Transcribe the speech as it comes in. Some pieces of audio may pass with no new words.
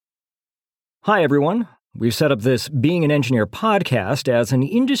Hi, everyone. We've set up this Being an Engineer podcast as an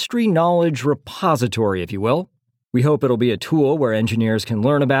industry knowledge repository, if you will. We hope it'll be a tool where engineers can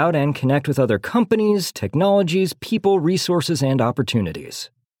learn about and connect with other companies, technologies, people, resources, and opportunities.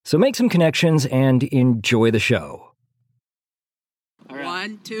 So make some connections and enjoy the show. All right.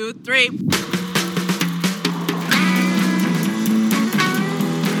 1, 2, 3.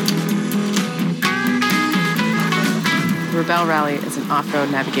 Rebelle Rally is an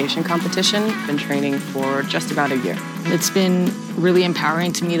off-road navigation competition. Been training for just about a year. It's been really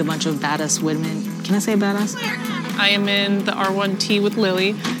empowering to meet a bunch of badass women. Can I say badass? I am in the R1T with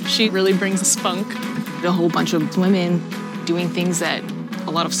Lilly. She really brings a spunk. A whole bunch of women doing things that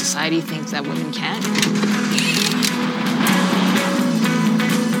a lot of society thinks that women can't.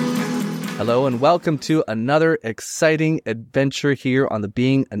 Hello and welcome to another exciting adventure here on the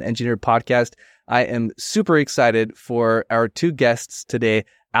Being an Engineer podcast. I am super excited for our two guests today,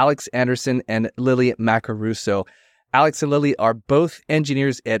 Alex Anderson and Lilly Macaruso. Alex and Lilly are both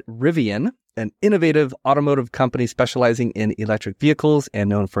engineers at Rivian, an innovative automotive company specializing in electric vehicles and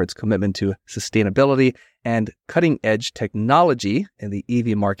known for its commitment to sustainability and cutting-edge technology in the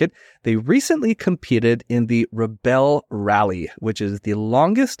EV market. They recently competed in the Rebelle Rally, which is the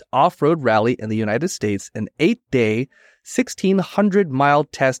longest off-road rally in the United States, an 8-day, 1,600-mile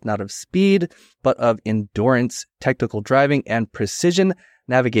test not of speed, but of endurance, technical driving, and precision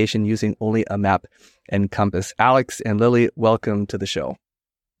navigation using only a map and compass. Alex and Lilly, welcome to the show.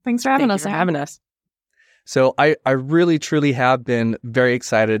 Thanks for having us. So I really, truly have been very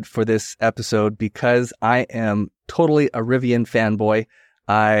excited for this episode because I am totally a Rivian fanboy.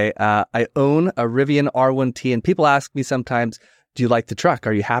 I own a Rivian R1T, and people ask me sometimes, do you like the truck?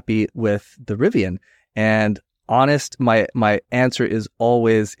 Are you happy with the Rivian? And honest, my answer is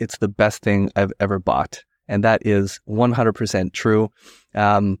always, it's the best thing I've ever bought. And that is 100% true.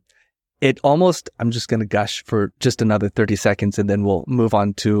 I'm just going to gush for just another 30 seconds, and then we'll move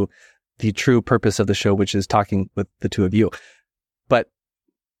on to the true purpose of the show, which is talking with the two of you. But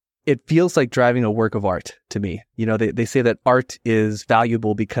it feels like driving a work of art to me. You know, they say that art is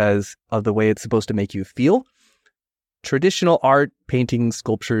valuable because of the way it's supposed to make you feel. Traditional art, painting,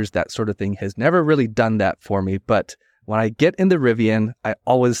 sculptures, that sort of thing has never really done that for me. But when I get in the Rivian, I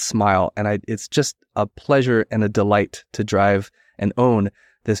always smile, and it's just a pleasure and a delight to drive and own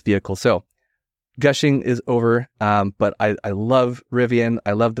this vehicle. So gushing is over, but I love Rivian.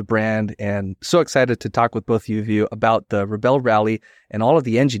 I love the brand, and so excited to talk with both of you about the Rebelle Rally and all of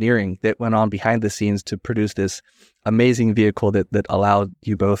the engineering that went on behind the scenes to produce this amazing vehicle that allowed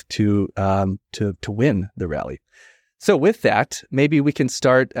you both to win the rally. So with that, maybe we can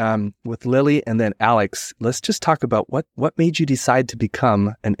start with Lilly and then Alex. Let's just talk about what made you decide to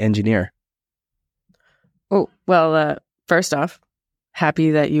become an engineer. Oh, well, first off, happy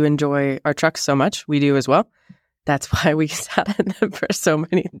that you enjoy our trucks so much. We do as well. That's why we sat in them for so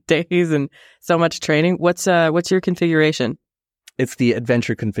many days and so much training. What's your configuration? It's the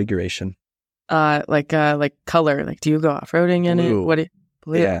adventure configuration. Like color. Like, do you go off-roading in blue. It? What?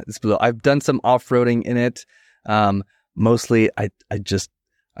 Blue? Yeah, it's blue. I've done some off-roading in it. Mostly, I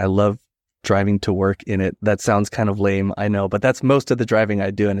love driving to work in it. That sounds kind of lame, I know, but that's most of the driving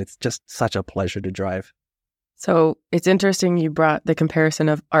I do, and it's just such a pleasure to drive. So it's interesting you brought the comparison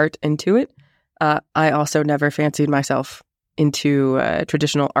of art into it. I also never fancied myself into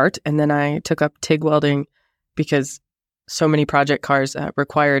traditional art, and then I took up TIG welding because so many project cars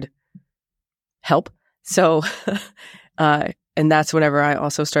required help. So, and that's whenever I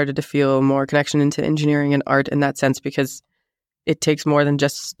also started to feel more connection into engineering and art in that sense, because it takes more than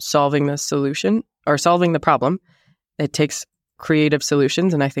just solving the solution or solving the problem. It takes creative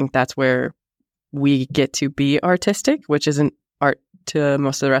solutions, and I think that's where we get to be artistic, which isn't art to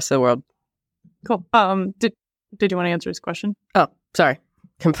most of the rest of the world. Cool. Did you want to answer his question? Oh, sorry.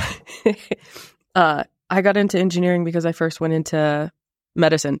 I got into engineering because I first went into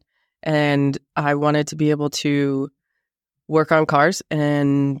medicine, and I wanted to be able to work on cars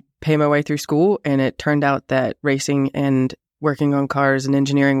and pay my way through school. And it turned out that racing and working on cars and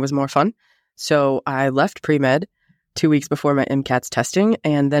engineering was more fun. So I left pre-med 2 weeks before my MCAT's testing,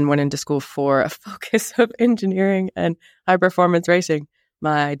 and then went into school for a focus of engineering and high performance racing.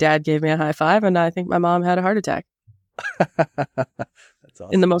 My dad gave me a high five, and I think my mom had a heart attack. That's awesome.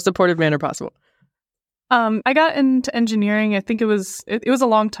 In the most supportive manner possible. I got into engineering. I think it was a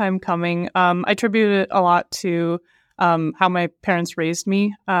long time coming. I attribute it a lot to how my parents raised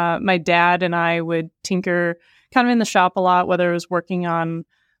me. My dad and I would tinker kind of in the shop a lot, whether it was working on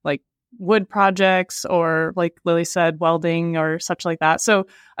like wood projects or, like Lilly said, welding or such like that. So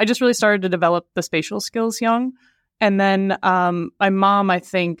I just really started to develop the spatial skills young. And then my mom, I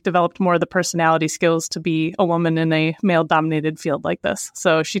think, developed more of the personality skills to be a woman in a male-dominated field like this.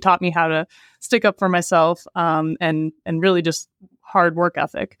 So she taught me how to stick up for myself and really just hard work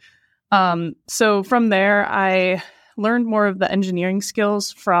ethic. So from there, I learned more of the engineering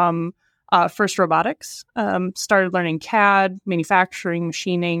skills from First Robotics, started learning CAD, manufacturing,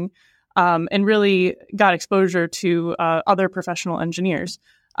 machining, and really got exposure to other professional engineers.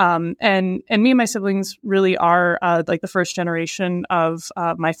 And me and my siblings really are like the first generation of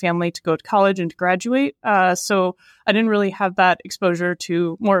my family to go to college and to graduate. So I didn't really have that exposure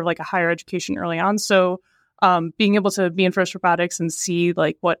to more of like a higher education early on. So being able to be in First Robotics and see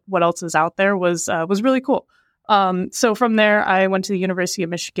like what else is out there was really cool. So from there, I went to the University of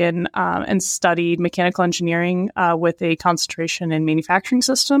Michigan and studied mechanical engineering with a concentration in manufacturing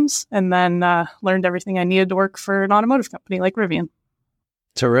systems, and then learned everything I needed to work for an automotive company like Rivian.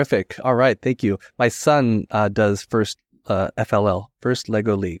 Terrific. All right. Thank you. My son does first FLL, First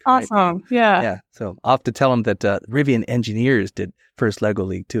Lego League. Awesome. Right? Yeah. Yeah. So I'll have to tell him that Rivian engineers did First Lego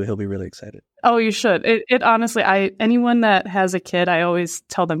League too. He'll be really excited. Oh, you should. It honestly, anyone that has a kid, I always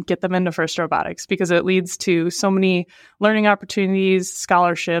tell them, get them into First Robotics because it leads to so many learning opportunities,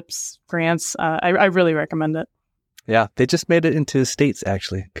 scholarships, grants. I really recommend it. Yeah. They just made it into states,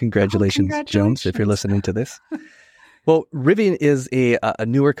 actually. Congratulations, Jones, if you're listening to this. Well, Rivian is a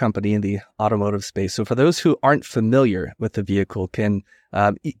newer company in the automotive space. So for those who aren't familiar with the vehicle, can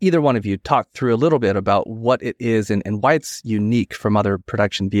either one of you talk through a little bit about what it is and why it's unique from other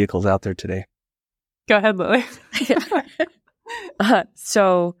production vehicles out there today? Go ahead, Lily.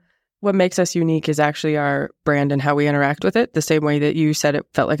 So what makes us unique is actually our brand and how we interact with it. The same way that you said it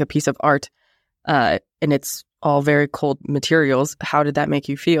felt like a piece of art, and it's all very cold materials. How did that make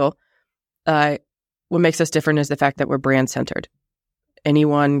you feel? What makes us different is the fact that we're brand centered.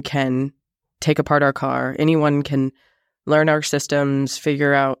 Anyone can take apart our car. Anyone can learn our systems,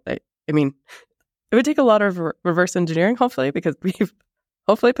 figure out. I mean, it would take a lot of reverse engineering, hopefully, because we've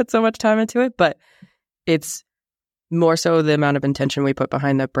hopefully put so much time into it. But it's more so the amount of intention we put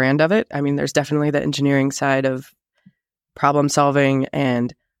behind the brand of it. I mean, there's definitely the engineering side of problem solving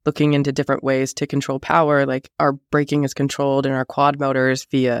and looking into different ways to control power. Like our braking is controlled in our quad motors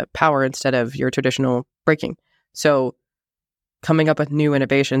via power instead of your traditional braking. So coming up with new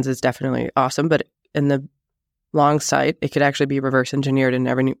innovations is definitely awesome. But in the long sight, it could actually be reverse engineered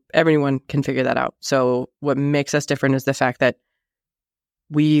and everyone can figure that out. So what makes us different is the fact that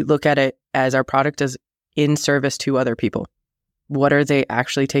we look at it as our product is in service to other people. What are they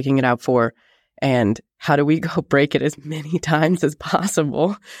actually taking it out for? And how do we go break it as many times as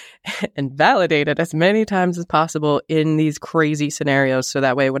possible and validate it as many times as possible in these crazy scenarios? So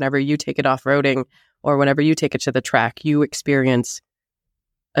that way, whenever you take it off-roading or whenever you take it to the track, you experience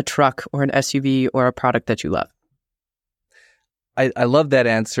a truck or an SUV or a product that you love. I love that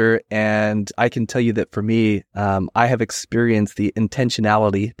answer. And I can tell you that for me, I have experienced the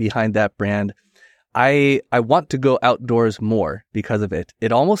intentionality behind that brand. I want to go outdoors more because of it.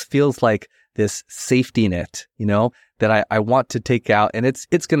 It almost feels like this safety net, that I want to take out, and it's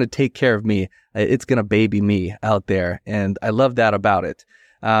going to take care of me. It's going to baby me out there. And I love that about it.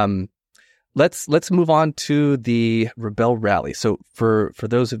 Let's move on to the Rebelle Rally. So for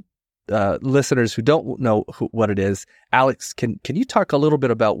those listeners who don't know what it is, Alex, can you talk a little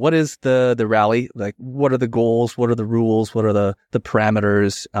bit about what is the rally? Like, what are the goals? What are the rules? What are the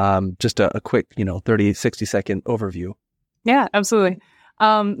parameters? Just a quick, 30, 60-second overview. Yeah, absolutely.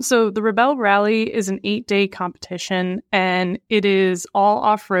 So the Rebelle Rally is an 8-day competition, and it is all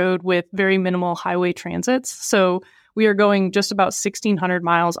off-road with very minimal highway transits. So we are going just about 1,600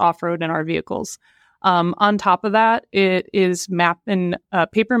 miles off-road in our vehicles. On top of that, it is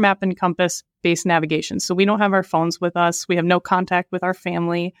paper map and compass based navigation. So we don't have our phones with us. We have no contact with our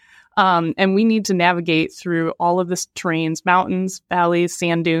family. And we need to navigate through all of this terrains, mountains, valleys,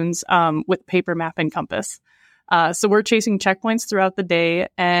 sand dunes, with paper map and compass. So we're chasing checkpoints throughout the day,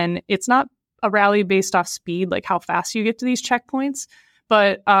 and it's not a rally based off speed, like how fast you get to these checkpoints,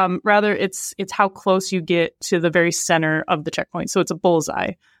 but rather it's how close you get to the very center of the checkpoint. So it's a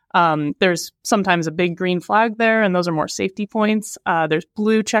bullseye. There's sometimes a big green flag there, and those are more safety points. There's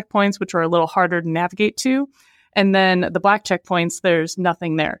blue checkpoints, which are a little harder to navigate to. And then the black checkpoints, there's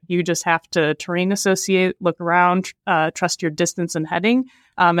nothing there. You just have to terrain associate, look around, trust your distance and heading.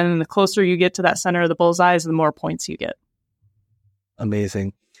 And then the closer you get to that center of the bullseyes, the more points you get.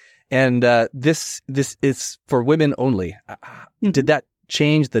 Amazing. And this is for women only. Did that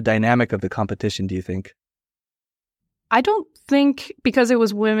change the dynamic of the competition, do you think? I don't think because it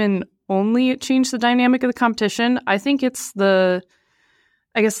was women only, it changed the dynamic of the competition. I think it's the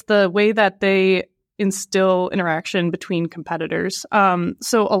way that they instill interaction between competitors.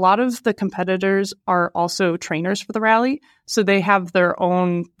 So a lot of the competitors are also trainers for the rally. So they have their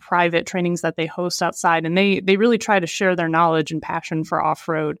own private trainings that they host outside, and they really try to share their knowledge and passion for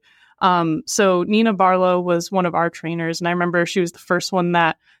off-road. So Nina Barlow was one of our trainers, and I remember she was the first one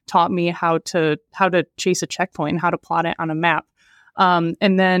that taught me how to chase a checkpoint, how to plot it on a map.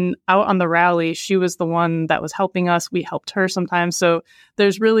 And then out on the rally, she was the one that was helping us. We helped her sometimes. So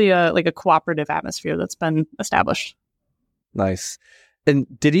there's really a cooperative atmosphere that's been established. Nice. And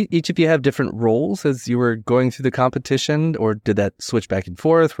did each of you have different roles as you were going through the competition, or did that switch back and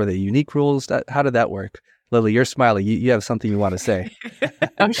forth? Were they unique roles? How did that work? Lily, you're smiling. You have something you want to say.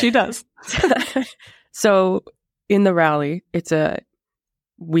 Oh, she does. So in the rally,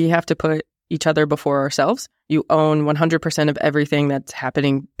 we have to put each other before ourselves. You own 100% of everything that's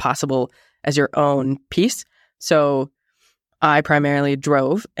happening possible as your own piece. So I primarily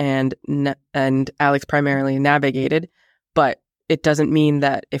drove and Alex primarily navigated, but it doesn't mean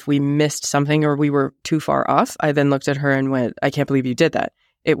that if we missed something or we were too far off, I then looked at her and went, I can't believe you did that.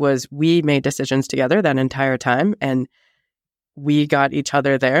 It was, we made decisions together that entire time, and we got each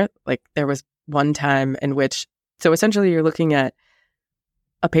other there. Like, there was one time in which, so essentially you're looking at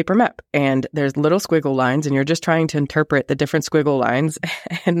a paper map and there's little squiggle lines, and you're just trying to interpret the different squiggle lines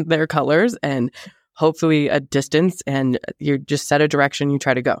and their colors and hopefully a distance, and you just set a direction you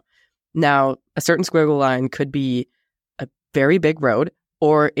try to go. Now, a certain squiggle line could be a very big road,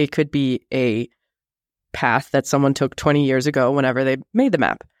 or it could be a path that someone took 20 years ago whenever they made the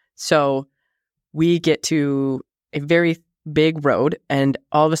map. So we get to a very big road, and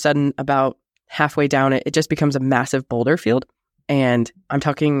all of a sudden, about halfway down it, it just becomes a massive boulder field. And I'm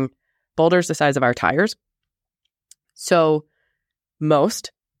talking boulders the size of our tires. So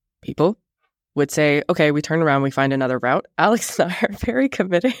most people would say, okay, we turn around, we find another route. Alex and I are very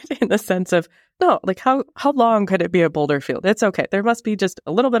committed in the sense of, no, like how long could it be a boulder field? It's okay. There must be just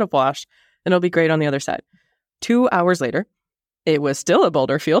a little bit of wash, and it'll be great on the other side. 2 hours later, it was still a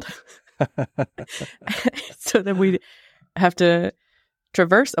boulder field. So then we have to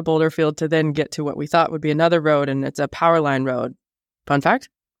traverse a boulder field to then get to what we thought would be another road, and it's a power line road. Fun fact,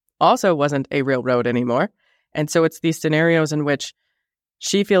 also wasn't a real road anymore. And so it's these scenarios in which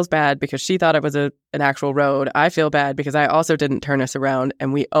she feels bad because she thought it was an actual road. I feel bad because I also didn't turn us around,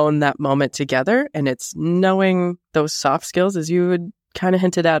 and we own that moment together. And it's knowing those soft skills, as you had kind of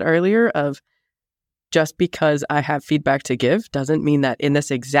hinted at earlier, of just because I have feedback to give doesn't mean that in this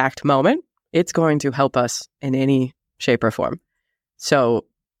exact moment, it's going to help us in any shape or form. So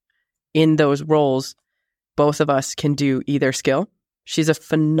in those roles, both of us can do either skill. She's a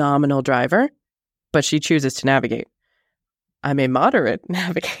phenomenal driver, but she chooses to navigate. I'm a moderate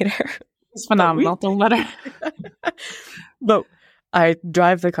navigator. It's phenomenal. Don't let her. But I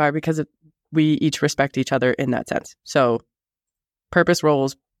drive the car because we each respect each other in that sense. So purpose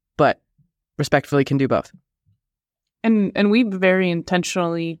roles, but respectfully can do both. And we very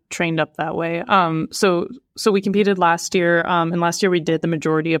intentionally trained up that way. So we competed last year, and last year we did the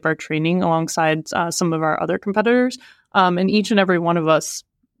majority of our training alongside some of our other competitors. And each and every one of us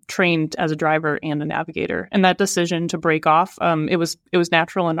trained as a driver and a navigator. And that decision to break off, it was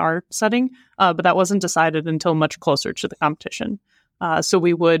natural in our setting, but that wasn't decided until much closer to the competition. So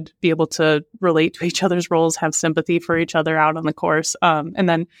we would be able to relate to each other's roles, have sympathy for each other out on the course. And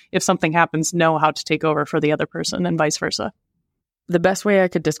then if something happens, know how to take over for the other person and vice versa. The best way I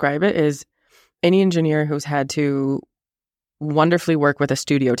could describe it is any engineer who's had to wonderfully work with a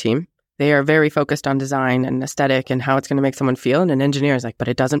studio team. They are very focused on design and aesthetic and how it's going to make someone feel. And an engineer is like, but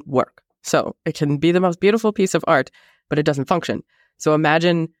it doesn't work. So it can be the most beautiful piece of art, but it doesn't function. So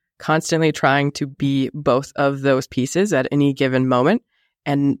imagine constantly trying to be both of those pieces at any given moment.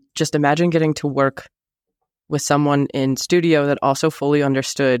 And just imagine getting to work with someone in studio that also fully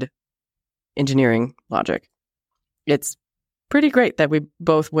understood engineering logic. It's pretty great that we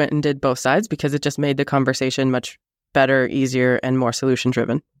both went and did both sides because it just made the conversation much better, easier, and more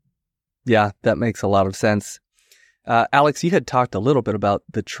solution-driven. Yeah, that makes a lot of sense. Alex, you had talked a little bit about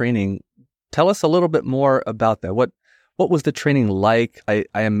the training. Tell us a little bit more about that. What was the training like? I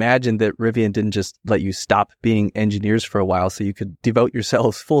imagine that Rivian didn't just let you stop being engineers for a while so you could devote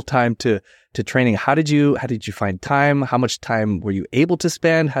yourselves full time to training. How did you find time? How much time were you able to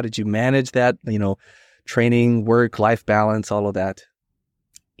spend? How did you manage that? Training, work, life balance, all of that.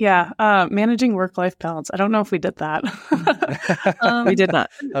 Yeah, managing work-life balance. I don't know if we did that. We did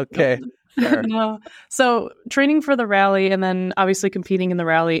not. Okay. No. So training for the rally and then obviously competing in the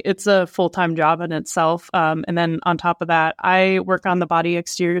rally, it's a full-time job in itself. And then on top of that, I work on the body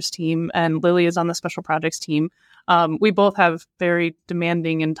exteriors team and Lilly is on the special projects team. We both have very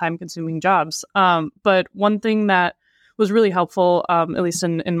demanding and time-consuming jobs. But one thing that was really helpful, at least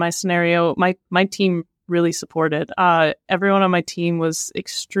in my scenario, my team really supported. Everyone on my team was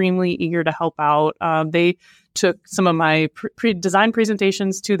extremely eager to help out. They took some of my design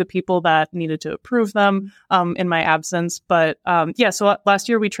presentations to the people that needed to approve them in my absence. But so last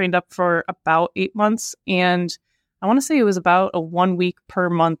year we trained up for about 8 months, and I want to say it was about a 1 week per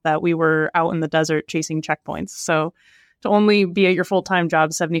month that we were out in the desert chasing checkpoints. So to only be at your full-time job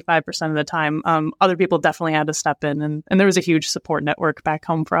 75% of the time, other people definitely had to step in, and there was a huge support network back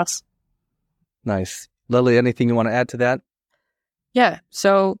home for us. Nice. Lilly, anything you want to add to that? Yeah.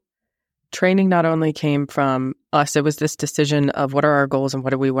 So training not only came from us, it was this decision of what are our goals and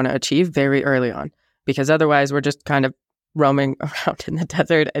what do we want to achieve very early on, because otherwise we're just kind of roaming around in the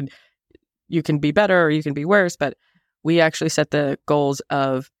desert, and you can be better or you can be worse. But we actually set the goals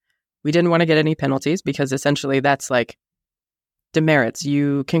of, we didn't want to get any penalties, because essentially that's like demerits.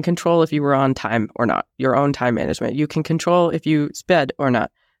 You can control if you were on time or not, your own time management. You can control if you sped or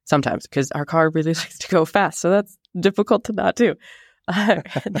not sometimes, because our car really likes to go fast. So that's difficult to not do.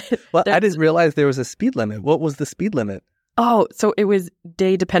 Well, I didn't realize there was a speed limit. What was the speed limit? Oh, so it was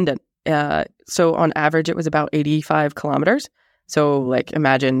day dependent. So on average, it was about 85 kilometers. So like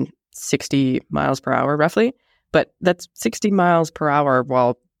imagine 60 miles per hour roughly. But that's 60 miles per hour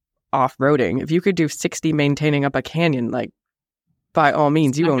while off-roading. If you could do 60 maintaining up a canyon, like by all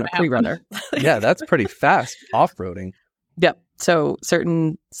means, you own a pre-runner. Yeah, that's pretty fast off-roading. Yep. So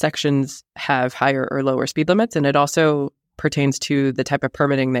certain sections have higher or lower speed limits, and it also pertains to the type of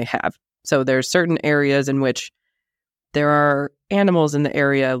permitting they have. So there's certain areas in which there are animals in the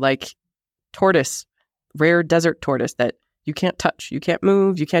area like tortoise, rare desert tortoise that you can't touch, you can't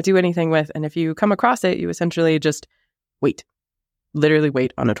move, you can't do anything with. And if you come across it, you essentially just wait, literally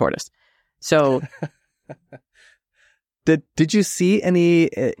wait on a tortoise. So did you see any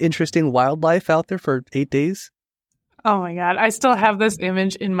interesting wildlife out there for 8 days? Oh my God. I still have this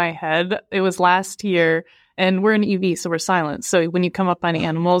image in my head. It was last year, and we're an EV, so we're silent. So when you come up on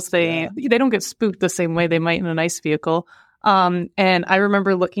animals, they don't get spooked the same way they might in a nice vehicle. And I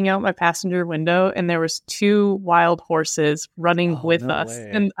remember looking out my passenger window, and there was 2 wild horses running with us.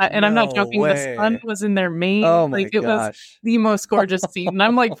 Way. And I'm not joking. Way. The sun was in their mane. Oh my It was the most gorgeous scene. And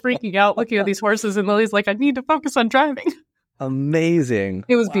I'm like freaking out looking at these horses, and Lily's like, I need to focus on driving. Amazing.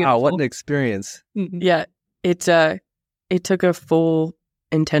 It was beautiful. Wow, what an experience. Mm-hmm. yeah, it took a full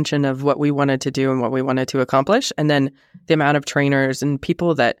intention of what we wanted to do and what we wanted to accomplish. And then the amount of trainers and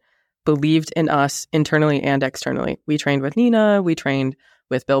people that believed in us internally and externally. We trained with Nina, we trained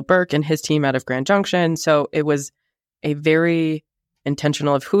with Bill Burke and his team out of Grand Junction. So it was a very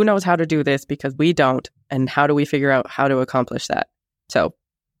intentional of who knows how to do this because we don't, and how do we figure out how to accomplish that. So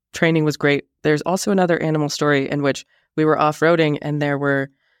training was great. There's also another animal story in which we were off-roading, and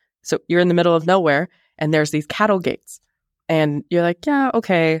so you're in the middle of nowhere and there's these cattle gates, and you're like, yeah,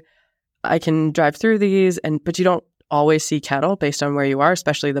 okay, I can drive through these, but you don't always see cattle based on where you are,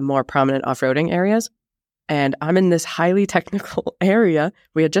 especially the more prominent off-roading areas. And I'm in this highly technical area.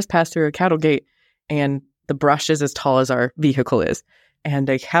 We had just passed through a cattle gate, and the brush is as tall as our vehicle is. And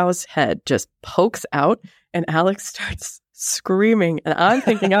a cow's head just pokes out, and Alex starts screaming. And I'm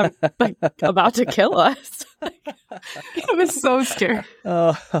thinking I'm like about to kill us. I was so scared.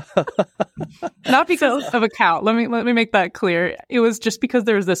 Not because of a cow. Let me make that clear. It was just because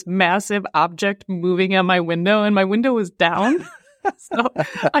there was this massive object moving at my window, and my window was down. So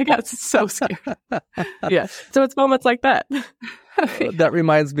I got so scared. Yeah. So it's moments like that. That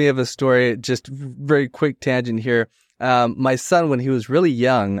reminds me of a story, just very quick tangent here. My son, when he was really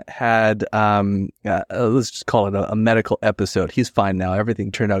young, had, let's just call it a medical episode. He's fine now.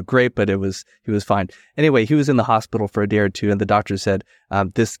 Everything turned out great, but he was fine. Anyway, he was in the hospital for a day or two, and the doctor said,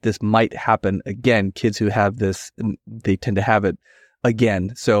 this might happen again. Kids who have this, they tend to have it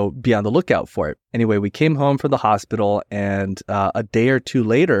again. So be on the lookout for it. Anyway, we came home from the hospital, and a day or two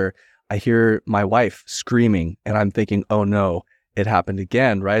later, I hear my wife screaming, and I'm thinking, oh no, it happened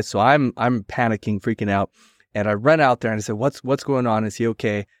again, right? So I'm panicking, freaking out. And I run out there and I said, what's going on? Is he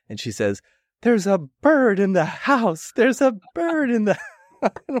okay? And she says, there's a bird in the house. There's a bird in the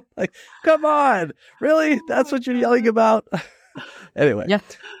I'm like, come on. Really? That's what you're yelling about? Anyway. Yeah.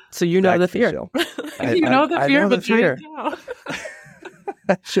 So you know the fear. You know the fear, but fear.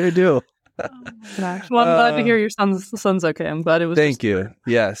 I sure do. Oh my gosh. Well, I'm glad to hear your son's okay. I'm glad it was. Thank you.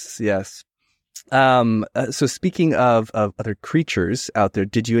 Yes. So speaking of other creatures out there,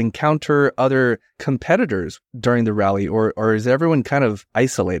 did you encounter other competitors during the rally, or is everyone kind of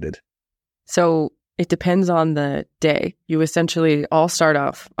isolated? So It depends on the day. You essentially all start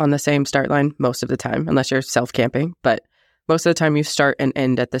off on the same start line most of the time, unless you're self-camping. But most of the time you start and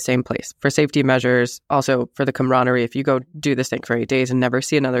end at the same place for safety measures. Also for the camaraderie, if you go do this thing for 8 days and never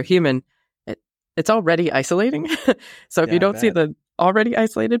see another human, it's already isolating. So if you don't see the already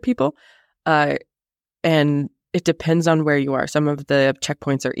isolated people, and it depends on where you are. Some of the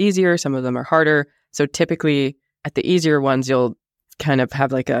checkpoints are easier, some of them are harder. So typically at the easier ones, you'll kind of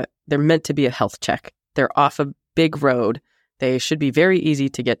have they're meant to be a health check. They're off a big road. They should be very easy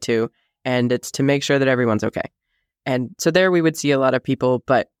to get to, and it's to make sure that everyone's okay. And so there we would see a lot of people,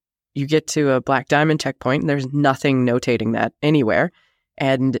 but you get to a Black Diamond checkpoint and there's nothing notating that anywhere.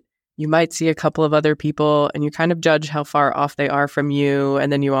 And you might see a couple of other people and you kind of judge how far off they are from you.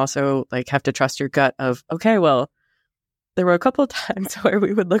 And then you also have to trust your gut of, okay, well, there were a couple of times where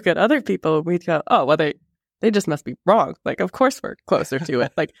we would look at other people and we'd go, oh, well, they just must be wrong. Of course we're closer to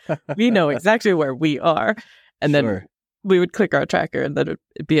it. We know exactly where we are. And then we would click our tracker and then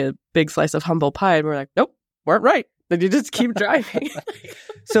it'd be a big slice of humble pie. And we're like, nope, weren't right. Then you just keep driving.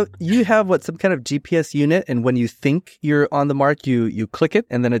 So you have some kind of GPS unit, and when you think you're on the mark, you click it,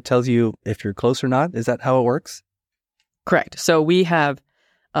 and then it tells you if you're close or not. Is that how it works? Correct. So we have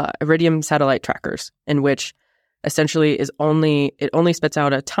Iridium satellite trackers, in which essentially it only spits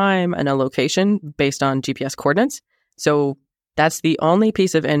out a time and a location based on GPS coordinates. So that's the only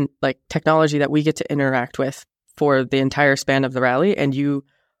piece of technology that we get to interact with for the entire span of the rally, and you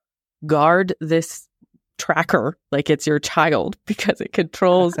guard this tracker like it's your child because it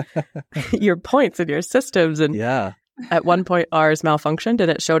controls your points and your systems. And at one point ours malfunctioned and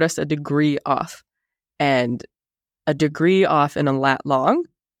it showed us a degree off, and a degree off in a lat long,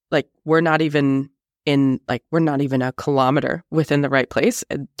 we're not even a kilometer within the right place.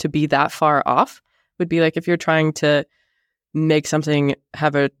 And to be that far off would be like if you're trying to make something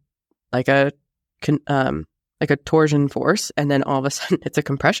have a torsion force and then all of a sudden it's a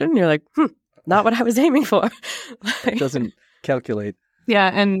compression. You're like, not what I was aiming for. It doesn't calculate. Yeah,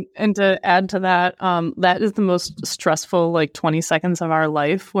 and to add to that, that is the most stressful 20 seconds of our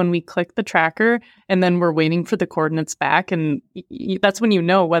life when we click the tracker and then we're waiting for the coordinates back, and that's when you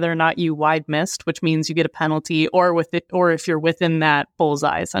know whether or not you wide missed, which means you get a penalty, or if you're within that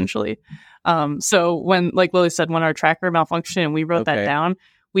bullseye essentially. So when, like Lily said, when our tracker malfunctioned and we wrote that down,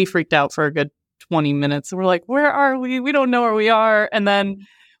 we freaked out for a good 20 minutes. We're like, where are we? We don't know where we are. And then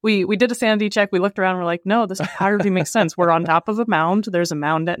we did a sanity check. We looked around. We're like, no, this topography makes sense. We're on top of a mound. There's a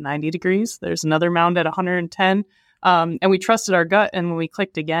mound at 90 degrees. There's another mound at 110. And we trusted our gut. And when we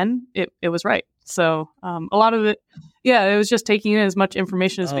clicked again, it was right. So a lot of it, it was just taking in as much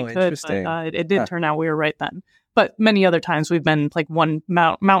information as we could. But it did turn out we were right then. But many other times we've been one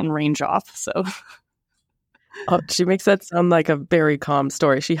mountain range off. So. Oh, she makes that sound like a very calm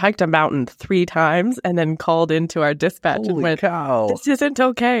story. She hiked a mountain 3 times and then called into our dispatch and went, this isn't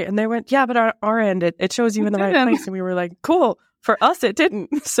okay. And they went, yeah, but on our end, it shows you in the right place. And we were like, cool. For us, it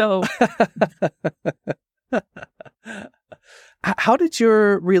didn't. So how did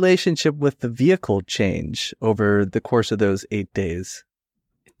your relationship with the vehicle change over the course of those 8 days?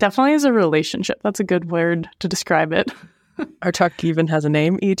 It definitely is a relationship. That's a good word to describe it. Our truck even has a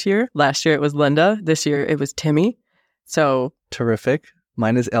name each year. Last year it was Linda. This year it was Timmy. So terrific.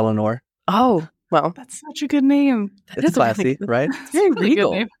 Mine is Eleanor. Oh, well, that's such a good name. It's classy, right? It's very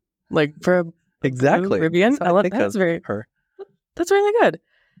legal. For exactly. Rivian, that's very her. That's really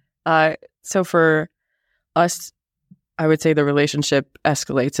good. So for us, I would say the relationship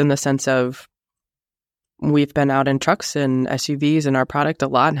escalates in the sense of we've been out in trucks and SUVs and our product a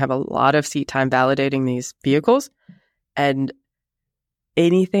lot and have a lot of seat time validating these vehicles. And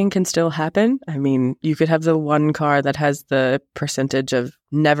anything can still happen. I mean, you could have the one car that has the percentage of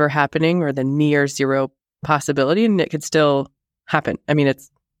never happening or the near zero possibility, and it could still happen. I mean,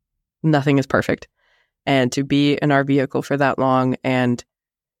 nothing is perfect. And to be in our vehicle for that long and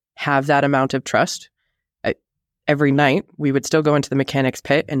have that amount of trust, every night we would still go into the mechanic's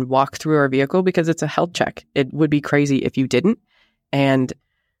pit and walk through our vehicle because it's a health check. It would be crazy if you didn't. And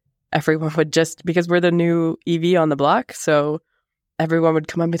everyone would because we're the new EV on the block, so everyone would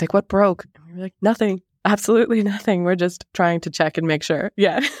come up and be like, what broke? And we were like, nothing. Absolutely nothing. We're just trying to check and make sure.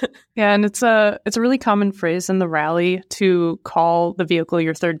 Yeah. Yeah, and it's a really common phrase in the rally to call the vehicle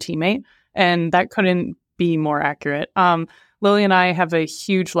your third teammate, and that couldn't be more accurate. Lily and I have a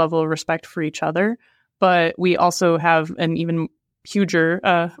huge level of respect for each other, but we also have an even huger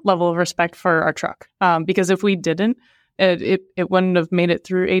level of respect for our truck, because if we didn't, it wouldn't have made it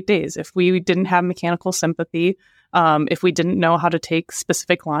through 8 days. If we didn't have mechanical sympathy, if we didn't know how to take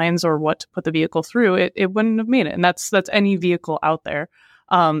specific lines or what to put the vehicle through, it wouldn't have made it. And that's any vehicle out there.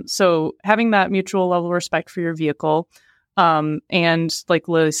 So having that mutual level of respect for your vehicle, and like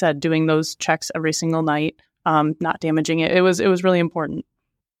Lily said, doing those checks every single night, not damaging it. It was really important.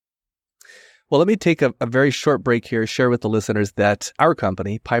 Well, let me take a very short break here, share with the listeners that our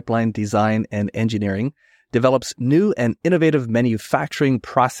company, Pipeline Design and Engineering, develops new and innovative manufacturing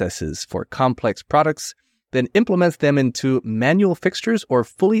processes for complex products, then implements them into manual fixtures or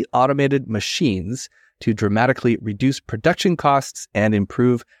fully automated machines to dramatically reduce production costs and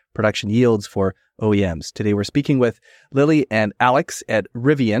improve production yields for OEMs. Today, we're speaking with Lilly and Alex at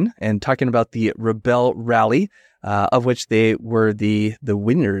Rivian and talking about the Rebelle Rally, of which they were the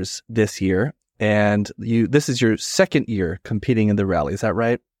winners this year. And this is your second year competing in the rally. Is that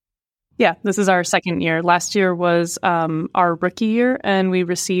right? Yeah, this is our second year. Last year was our rookie year, and we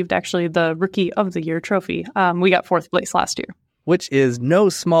received actually the Rookie of the Year trophy. We got fourth place last year. Which is no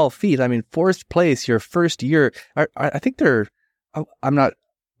small feat. I mean, fourth place, your first year. I think I'm not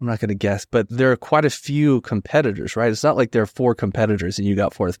going to guess, but there are quite a few competitors, right? It's not like there are 4 competitors and you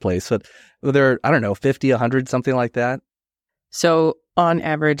got fourth place. But there are, I don't know, 50, 100, something like that. So on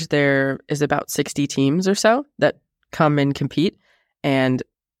average, there is about 60 teams or so that come and compete. And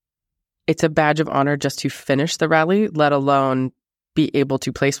it's a badge of honor just to finish the rally, let alone be able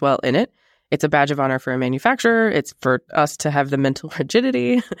to place well in it. It's a badge of honor for a manufacturer. It's for us to have the mental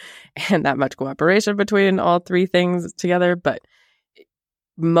rigidity and that much cooperation between all 3 things together. But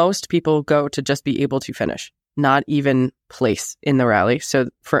most people go to just be able to finish, not even place in the rally. So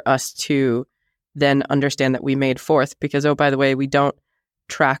for us to then understand that we made fourth, because, oh, by the way, we don't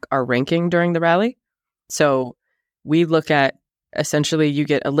track our ranking during the rally. So we look at, essentially, you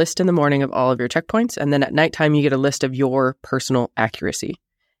get a list in the morning of all of your checkpoints, and then at nighttime, you get a list of your personal accuracy.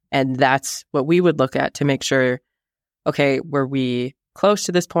 And that's what we would look at to make sure, okay, were we close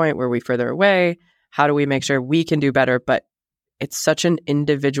to this point? Were we further away? How do we make sure we can do better? But it's such an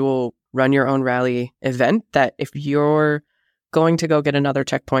individual run your own rally event that if you're going to go get another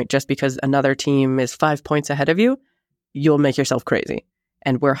checkpoint just because another team is 5 points ahead of you, you'll make yourself crazy.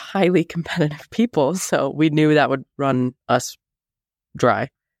 And we're highly competitive people, so we knew that would run us dry.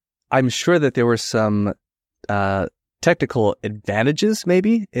 I'm sure that there were some technical advantages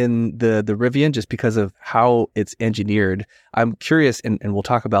maybe in the Rivian just because of how it's engineered. I'm curious, and we'll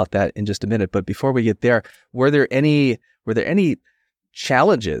talk about that in just a minute. But before we get there, were there any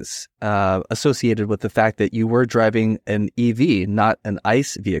challenges associated with the fact that you were driving an EV, not an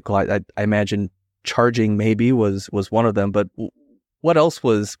ICE vehicle? I imagine charging maybe was one of them, but what else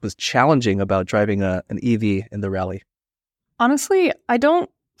was challenging about driving an EV in the rally? Honestly, I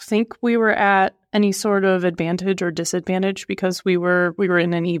don't think we were at any sort of advantage or disadvantage because we were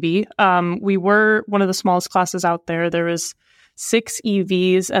in an EV. We were one of the smallest classes out there. There was 6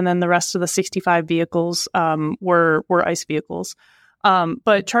 EVs, and then the rest of the 65 vehicles were ICE vehicles.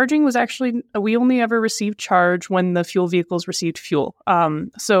 But charging was actually, we only ever received charge when the fuel vehicles received fuel.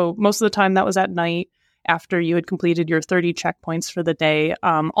 So most of the time that was at night after you had completed your 30 checkpoints for the day.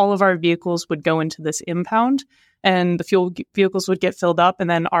 All of our vehicles would go into this impound, and the fuel vehicles would get filled up, and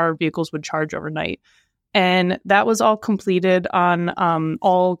then our vehicles would charge overnight. And that was all completed on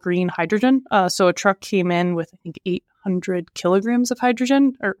all green hydrogen. So a truck came in with, I think, 800 kilograms of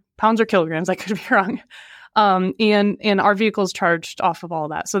hydrogen, or pounds or kilograms, I could be wrong. And our vehicles charged off of all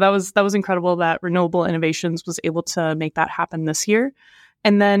that. So that was incredible that Renewable Innovations was able to make that happen this year.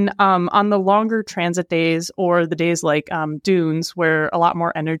 And then on the longer transit days or the days like dunes where a lot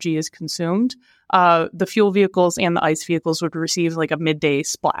more energy is consumed, the fuel vehicles and the ICE vehicles would receive like a midday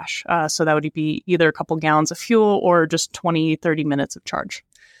splash. So that would be either a couple gallons of fuel or just 20, 30 minutes of charge.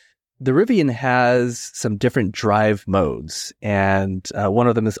 The Rivian has some different drive modes, and one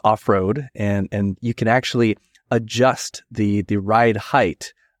of them is off-road, and you can actually adjust the ride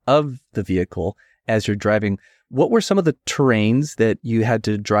height of the vehicle as you're driving. What were some of the terrains that you had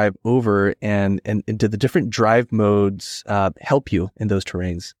to drive over, and did the different drive modes help you in those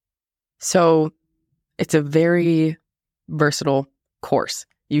terrains? So it's a very versatile course.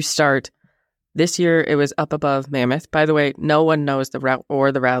 You start, this year it was up above Mammoth. By the way, no one knows the route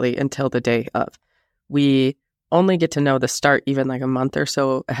or the rally until the day of. We only get to know the start even like a month or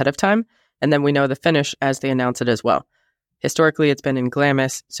so ahead of time, and then we know the finish as they announce it as well. Historically, it's been in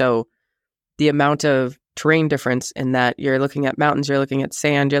Glamis, so the amount of terrain difference in that you're looking at mountains, you're looking at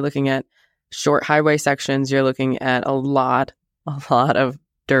sand, you're looking at short highway sections, you're looking at a lot of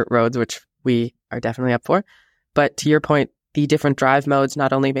dirt roads, which we are definitely up for. But to your point, the different drive modes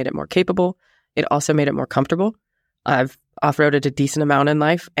not only made it more capable, it also made it more comfortable. I've off-roaded a decent amount in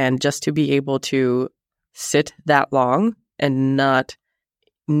life, and just to be able to sit that long and not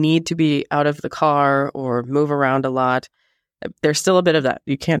need to be out of the car or move around a lot There's still a bit of that.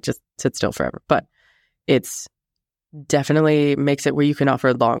 You can't just sit still forever, but it's definitely makes it where you can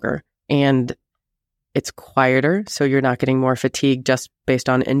offer longer, and it's quieter, so you're not getting more fatigue just based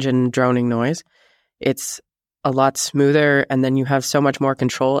on engine droning noise. It's a lot smoother, and then you have so much more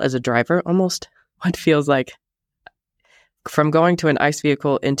control as a driver. Almost what feels like from going to an ICE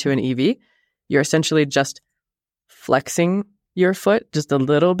vehicle into an EV, you're essentially just flexing your foot just a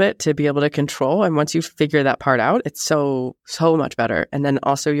little bit to be able to control. And once you figure that part out, it's so much better. And then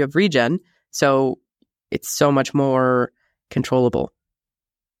also you have regen, so it's so much more controllable.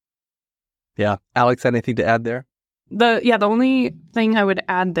 Yeah. Alex, anything to add there? The only thing I would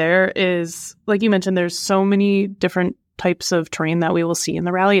add there is, like you mentioned, there's so many different types of terrain that we will see in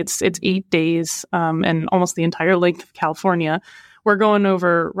the rally. It's 8 days and almost the entire length of California. We're going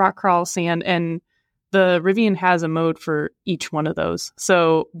over rock crawl, sand, and the Rivian has a mode for each one of those.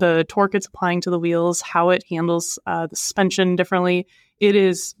 So the torque it's applying to the wheels, how it handles the suspension differently, it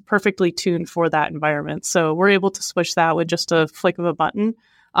is perfectly tuned for that environment. So we're able to switch that with just a flick of a button.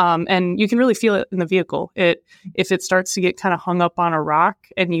 And you can really feel it in the vehicle. If it starts to get kind of hung up on a rock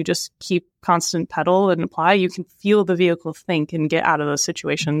and you just keep constant pedal and apply, you can feel the vehicle think and get out of those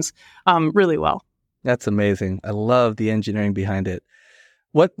situations really well. That's amazing. I love the engineering behind it.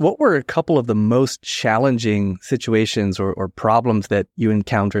 What were a couple of the most challenging situations or problems that you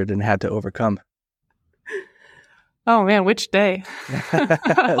encountered and had to overcome? Oh man, which day?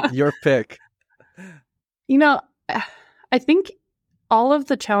 Your pick. I think all of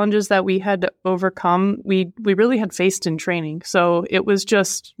the challenges that we had to overcome, we really had faced in training. So it was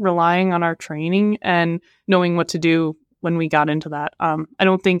just relying on our training and knowing what to do when we got into that. I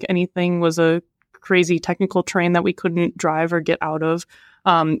don't think anything was a crazy technical terrain that we couldn't drive or get out of.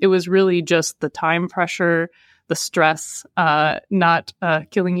 It was really just the time pressure, the stress, not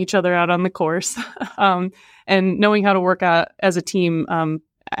killing each other out on the course, and knowing how to work out as a team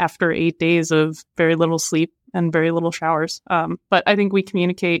after 8 days of very little sleep and very little showers. But I think we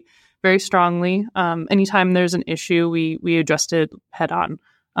communicate very strongly. Anytime there's an issue, we addressed it head on.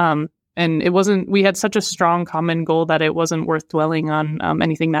 And we had such a strong common goal that it wasn't worth dwelling on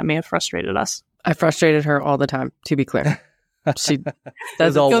anything that may have frustrated us. I frustrated her all the time, to be clear. She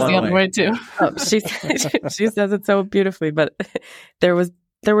does all goes the other way too. She says it so beautifully, but there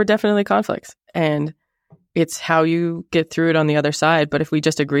were definitely conflicts, and it's how you get through it on the other side. But if we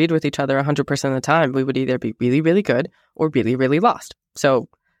just agreed with each other 100% of the time, we would either be really, really good or really, really lost. So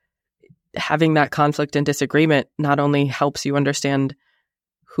having that conflict and disagreement not only helps you understand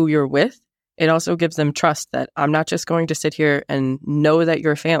who you're with, it also gives them trust that I'm not just going to sit here and know that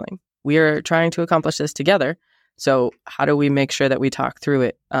you're failing. We are trying to accomplish this together. So how do we make sure that we talk through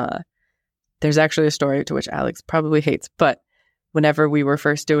it? There's actually a story to which Alex probably hates, but whenever we were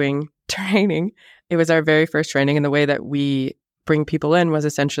first doing training, it was our very first training. And the way that we bring people in was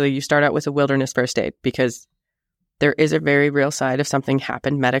essentially you start out with a wilderness first aid, because there is a very real side if something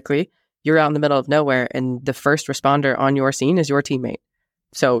happened medically. You're out in the middle of nowhere and the first responder on your scene is your teammate.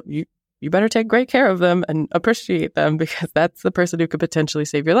 So you better take great care of them and appreciate them, because that's the person who could potentially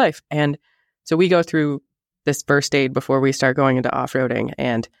save your life. And so we go through this first aid before we start going into off-roading.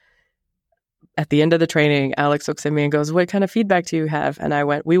 And at the end of the training, Alex looks at me and goes, "What kind of feedback do you have?" And I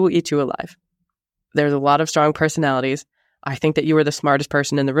went, "We will eat you alive. There's a lot of strong personalities. I think that you are the smartest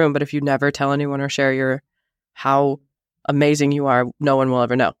person in the room, but if you never tell anyone or share how amazing you are, no one will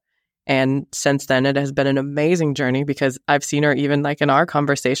ever know." And since then, it has been an amazing journey, because I've seen her, even like in our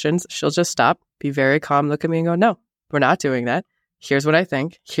conversations, she'll just stop, be very calm, look at me and go, "No, we're not doing that. Here's what I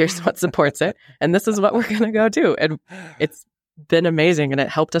think. Here's what supports it. And this is what we're going to go do." And it's been amazing. And it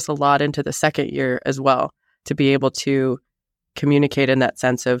helped us a lot into the second year as well, to be able to communicate in that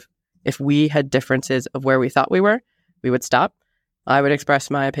sense of, if we had differences of where we thought we were, we would stop. I would express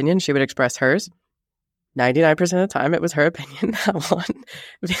my opinion. She would express hers. 99% of the time, it was her opinion that won.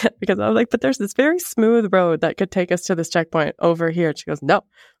 Because I was like, "But there's this very smooth road that could take us to this checkpoint over here." And she goes, "No,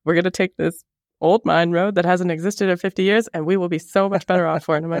 we're going to take this old mine road that hasn't existed in 50 years and we will be so much better off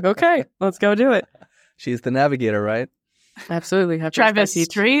for it." And I'm like, "Okay, let's go do it." She's the navigator, right? Absolutely. Drive as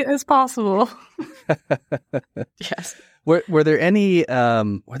straight as possible. Yes. Were there any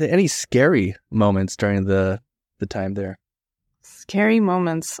scary moments during the time there? Scary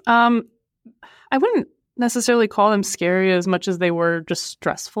moments. I wouldn't necessarily call them scary as much as they were just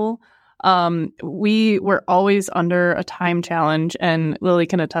stressful. We were always under a time challenge, and Lilly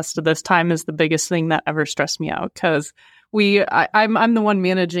can attest to this. Time is the biggest thing that ever stressed me out, because I'm the one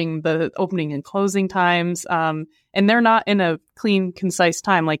managing the opening and closing times, and they're not in a clean, concise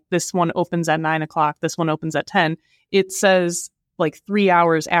time. Like, this one opens at 9:00, this one opens at 10. It says like 3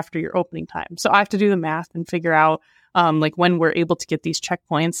 hours after your opening time. So I have to do the math and figure out like when we're able to get these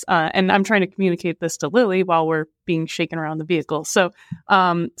checkpoints. And I'm trying to communicate this to Lilly while we're being shaken around the vehicle. So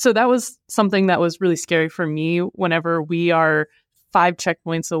that was something that was really scary for me whenever we are 5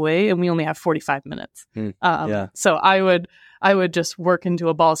 checkpoints away and we only have 45 minutes. So I would just work into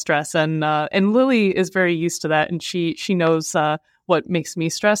a ball of stress, and Lilly is very used to that, and she knows what makes me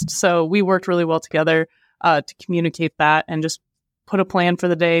stressed. So we worked really well together to communicate that and just put a plan for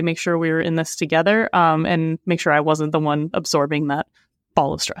the day, make sure we were in this together, and make sure I wasn't the one absorbing that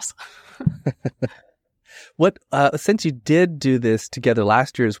ball of stress. What since you did do this together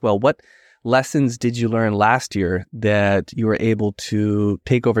last year as well, what lessons did you learn last year that you were able to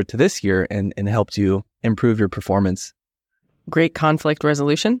take over to this year and helped you improve your performance? Great conflict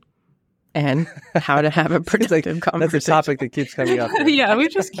resolution and how to have a productive conversation. That's a topic that keeps coming up. Yeah, we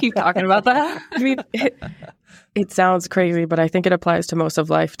just keep talking about that. I mean, it sounds crazy, but I think it applies to most of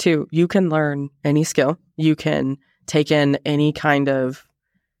life too. You can learn any skill. You can take in any kind of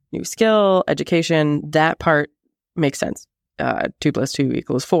new skill, education. That part makes sense. 2 +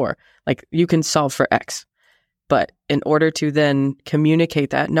 2 = 4. Like, you can solve for X. But in order to then communicate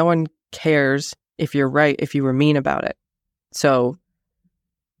that, no one cares if you're right, if you were mean about it. So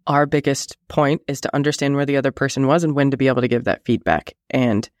our biggest point is to understand where the other person was and when to be able to give that feedback.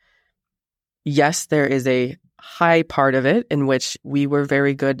 And yes, there is a high part of it in which we were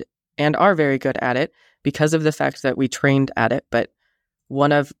very good and are very good at it because of the fact that we trained at it. But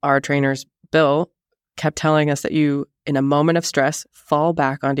one of our trainers, Bill, kept telling us that you, in a moment of stress, fall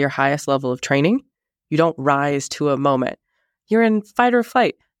back onto your highest level of training. You don't rise to a moment. You're in fight or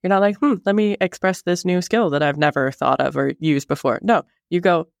flight. You're not like, let me express this new skill that I've never thought of or used before. No, you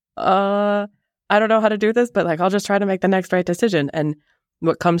go, I don't know how to do this, but like, I'll just try to make the next right decision. And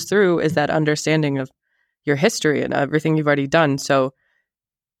what comes through is that understanding of your history and everything you've already done. So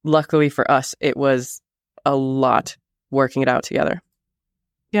luckily for us, it was a lot working it out together.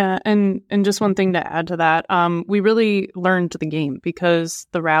 Yeah, and just one thing to add to that, we really learned the game because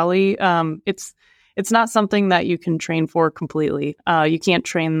the rally, it's not something that you can train for completely. You can't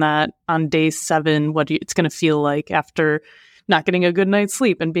train that on day 7, it's going to feel like after not getting a good night's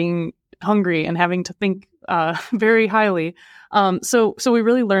sleep and being hungry and having to think very highly. So we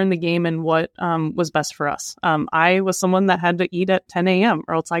really learned the game and what was best for us. I was someone that had to eat at 10 a.m.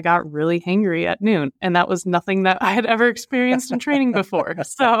 or else I got really hangry at noon. And that was nothing that I had ever experienced in training before.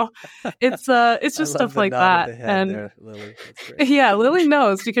 So it's just stuff like that. And there, Lily. That's great. Yeah, Lily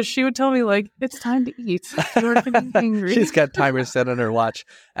knows because she would tell me like, it's time to eat. You're getting hangry. She's got timers set on her watch.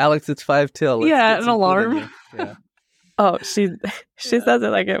 Alex, it's 5 till. Yeah, an alarm. Yeah. Oh, she says it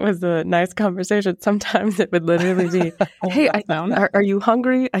like it was a nice conversation. Sometimes it would literally be, hey, are you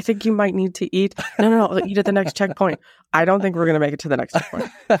hungry? I think you might need to eat. No, I'll eat at the next checkpoint. I don't think we're going to make it to the next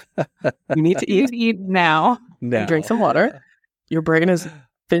checkpoint. You need to eat. Eat now. Drink some water. Your brain is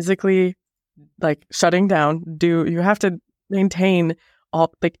physically like shutting down. You have to maintain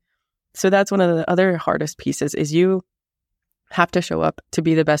all like, so that's one of the other hardest pieces is you have to show up to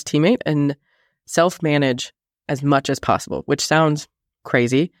be the best teammate and self-manage as much as possible, which sounds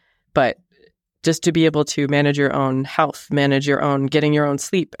crazy, but just to be able to manage your own health, manage your own, getting your own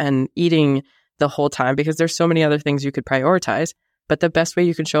sleep and eating the whole time, because there's so many other things you could prioritize. But the best way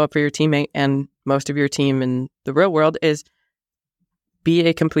you can show up for your teammate and most of your team in the real world is be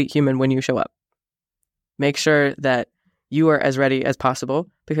a complete human when you show up. Make sure that you are as ready as possible,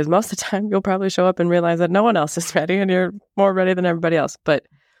 because most of the time you'll probably show up and realize that no one else is ready and you're more ready than everybody else. But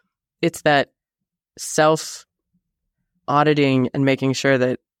it's that self-auditing and making sure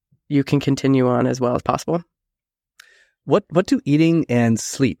that you can continue on as well as possible. What do eating and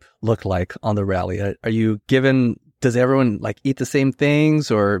sleep look like on the rally? Are you given, does everyone like eat the same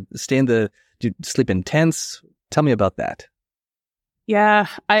things or do you sleep in tents? Tell me about that. Yeah,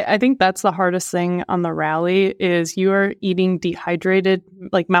 I think that's the hardest thing on the rally is you are eating dehydrated,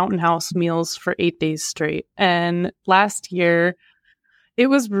 like Mountain House meals for 8 days straight. And last year, it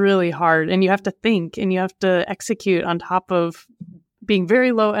was really hard. And you have to think and you have to execute on top of being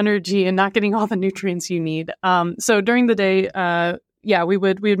very low energy and not getting all the nutrients you need. So during the day, we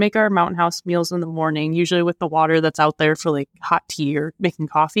would make our Mountain House meals in the morning, usually with the water that's out there for like hot tea or making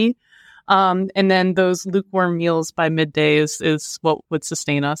coffee. And then those lukewarm meals by midday is what would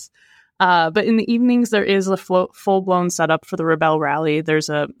sustain us. But in the evenings, there is a full-blown setup for the Rebelle rally. There's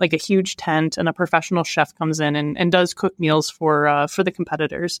a huge tent and a professional chef comes in and does cook meals for the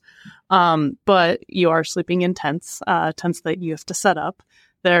competitors. But you are sleeping in tents that you have to set up.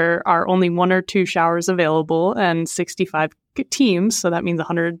 There are only 1 or 2 showers available and 65 teams. So that means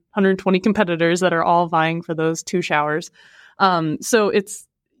 120 competitors that are all vying for those 2 showers. So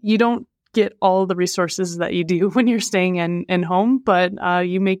you don't get all the resources that you do when you're staying in home, but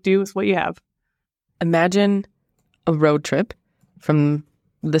you make do with what you have. Imagine a road trip from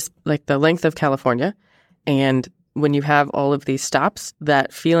this, like the length of California. And when you have all of these stops,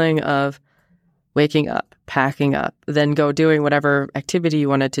 that feeling of waking up, packing up, then go doing whatever activity you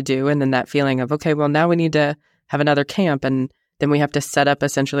wanted to do. And then that feeling of, okay, well, now we need to have another camp. And then we have to set up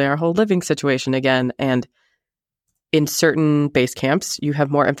essentially our whole living situation again. And in certain base camps, you have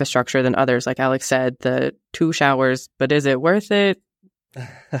more infrastructure than others. Like Alex said, the 2 showers, but is it worth it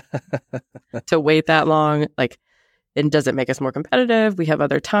to wait that long? Like, it doesn't make us more competitive. We have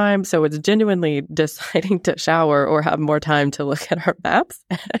other time. So it's genuinely deciding to shower or have more time to look at our maps.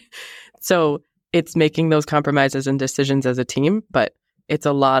 So it's making those compromises and decisions as a team, but it's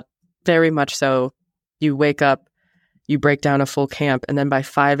a lot, very much so. You wake up, you break down a full camp, and then by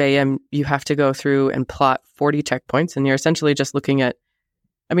 5 a.m., you have to go through and plot 40 checkpoints. And you're essentially just looking at,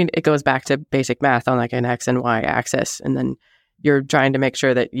 I mean, it goes back to basic math on like an X and Y axis. And then you're trying to make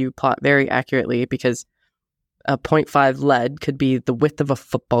sure that you plot very accurately, because a 0.5 lead could be the width of a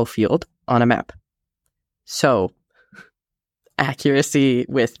football field on a map. So accuracy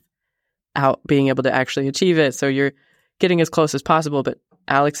without being able to actually achieve it. So you're getting as close as possible, but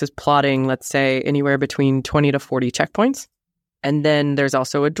Alex is plotting, let's say, anywhere between 20 to 40 checkpoints. And then there's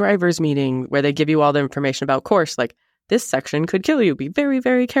also a driver's meeting where they give you all the information about course, like this section could kill you. Be very,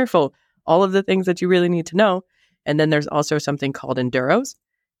 very careful. All of the things that you really need to know. And then there's also something called enduros.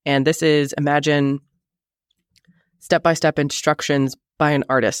 And this is, imagine step-by-step instructions by an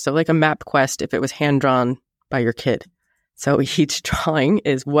artist. So like a map quest if it was hand-drawn by your kid. So each drawing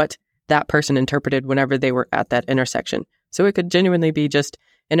is what that person interpreted whenever they were at that intersection. So it could genuinely be just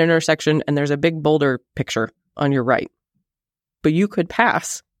an intersection and there's a big boulder picture on your right. But you could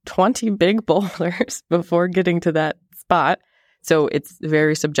pass 20 big boulders before getting to that spot. So it's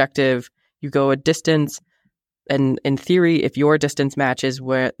very subjective. You go a distance, and in theory, if your distance matches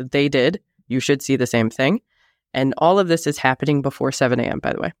what they did, you should see the same thing. And all of this is happening before 7 a.m.,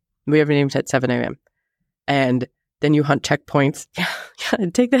 by the way. We haven't even hit 7 a.m. And then you hunt checkpoints. Yeah,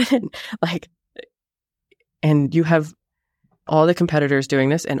 take that in. Like, and you have all the competitors doing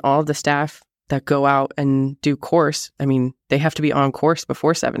this and all of the staff that go out and do course. I mean, they have to be on course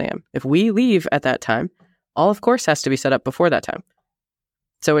before 7 a.m. If we leave at that time, all of course has to be set up before that time.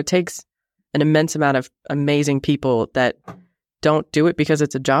 So it takes an immense amount of amazing people that don't do it because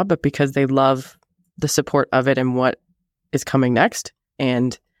it's a job, but because they love the support of it and what is coming next.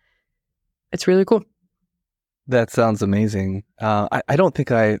 And it's really cool. That sounds amazing. I don't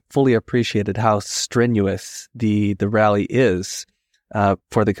think I fully appreciated how strenuous the rally is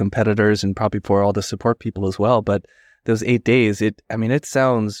for the competitors and probably for all the support people as well. But those 8 days, it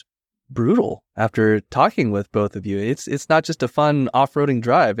sounds brutal after talking with both of you. It's not just a fun off-roading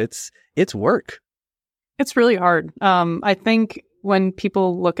drive. It's work. It's really hard. I think when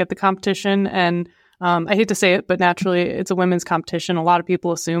people look at the competition, and I hate to say it, but naturally it's a women's competition, a lot of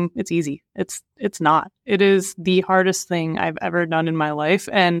people assume it's easy. It's not. It is the hardest thing I've ever done in my life.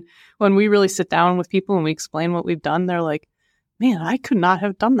 And when we really sit down with people and we explain what we've done, they're like, man, I could not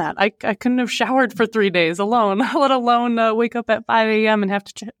have done that. I couldn't have showered for 3 days alone, let alone wake up at 5 a.m. and have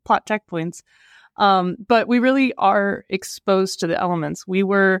to plot checkpoints. But we really are exposed to the elements. We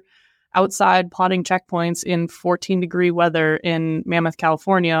were outside plotting checkpoints in 14-degree weather in Mammoth,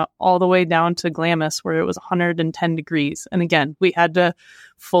 California, all the way down to Glamis, where it was 110 degrees. And again, we had to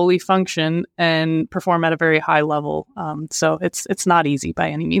fully function and perform at a very high level. So it's not easy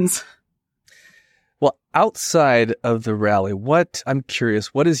by any means. Well, outside of the rally, I'm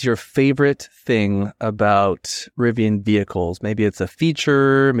curious, what is your favorite thing about Rivian vehicles? Maybe it's a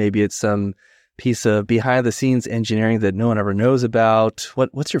feature, maybe it's some piece of behind-the-scenes engineering that no one ever knows about.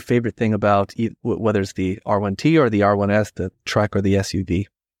 What's your favorite thing about whether it's the R1T or the R1S, the truck or the SUV?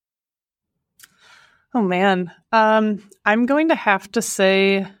 Oh, man. I'm going to have to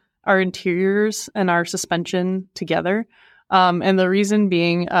say our interiors and our suspension together. And the reason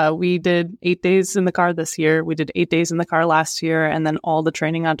being, we did 8 days in the car this year. We did 8 days in the car last year, and then all the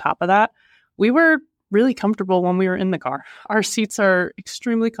training on top of that. We were really comfortable when we were in the car. Our seats are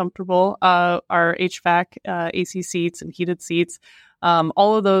extremely comfortable. Our HVAC, AC seats and heated seats,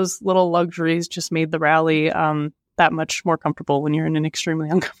 all of those little luxuries just made the rally that much more comfortable when you're in an extremely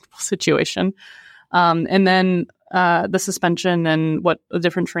uncomfortable situation. And then the suspension and what the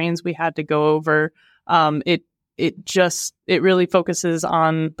different trains we had to go over, it really focuses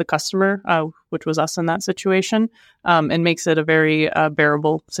on the customer, which was us in that situation, and makes it a very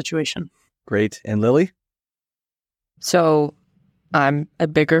bearable situation. Great. And Lilly? So I'm a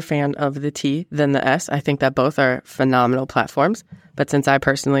bigger fan of the T than the S. I think that both are phenomenal platforms. But since I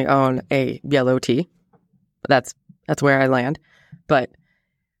personally own a yellow T, that's where I land. But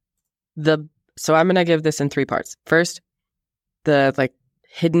so I'm going to give this in 3 parts. First, the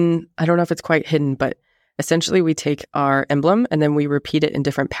hidden, I don't know if it's quite hidden, but essentially we take our emblem and then we repeat it in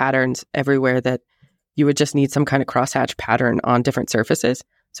different patterns everywhere that you would just need some kind of crosshatch pattern on different surfaces.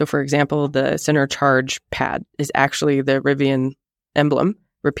 So for example, the center charge pad is actually the Rivian emblem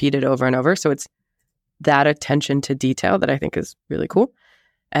repeated over and over. So it's that attention to detail that I think is really cool.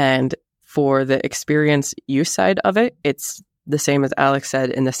 And for the experience use side of it, it's the same as Alex said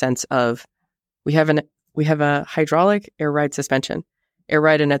in the sense of we have a hydraulic air ride suspension. Air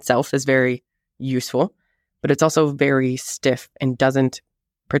ride in itself is very useful, but it's also very stiff and doesn't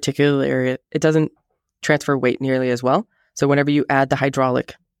transfer weight nearly as well. So whenever you add the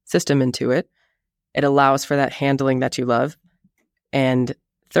hydraulic system into it, it allows for that handling that you love. And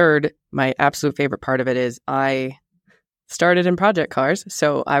third, my absolute favorite part of it is I started in project cars.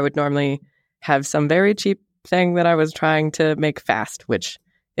 So I would normally have some very cheap thing that I was trying to make fast, which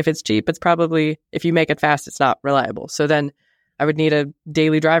if it's cheap, it's probably, if you make it fast, it's not reliable. So then I would need a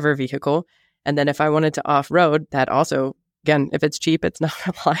daily driver vehicle. And then if I wanted to off-road, that also, again, if it's cheap, it's not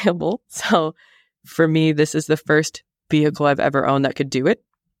reliable. So for me, this is the first vehicle I've ever owned that could do it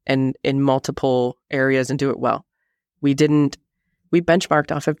and in multiple areas and do it well. We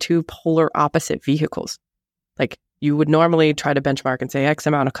benchmarked off of 2 polar opposite vehicles. Like you would normally try to benchmark and say X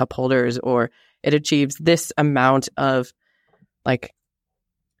amount of cup holders or it achieves this amount of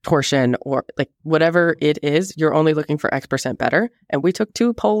torsion or whatever it is, you're only looking for X% better. And we took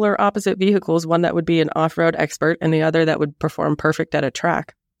 2 polar opposite vehicles, one that would be an off-road expert and the other that would perform perfect at a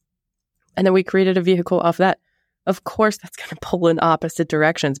track. And then we created a vehicle off that. Of course, that's going to pull in opposite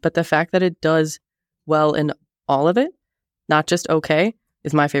directions, but the fact that it does well in all of it, not just okay,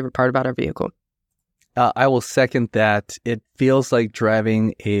 is my favorite part about our vehicle. I will second that. It feels like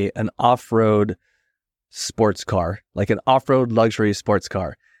driving an off-road sports car, like an off-road luxury sports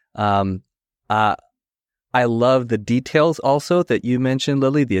car. I love the details also that you mentioned,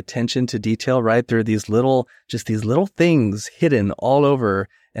 Lily, the attention to detail, right? There are these little things hidden all over,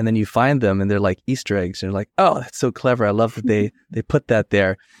 and then you find them and they're like Easter eggs. And you're like, oh, that's so clever. I love that they put that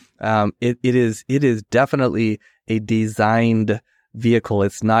there. It is definitely a designed vehicle.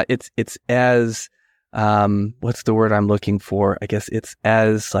 It's as, what's the word I'm looking for? I guess it's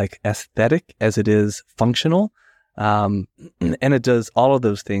as aesthetic as it is functional. And it does all of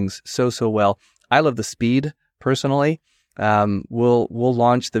those things so well. I love the speed personally. We'll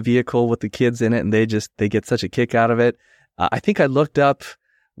launch the vehicle with the kids in it and they get such a kick out of it. I think I looked up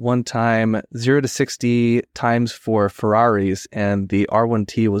one time 0 to 60 times for Ferraris and the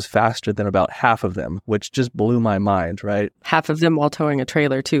R1T was faster than about half of them, which just blew my mind, right? Half of them while towing a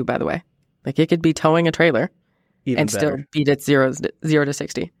trailer too, by the way. It could be towing a trailer Even and better. still beat it 0 to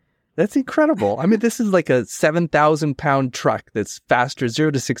 60. That's incredible. I mean, this is like a 7,000-pound truck that's faster,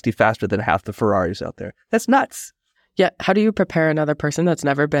 0 to 60 faster than half the Ferraris out there. That's nuts. Yeah. How do you prepare another person that's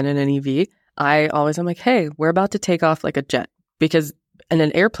never been in an EV? I'm like, hey, we're about to take off like a jet. Because in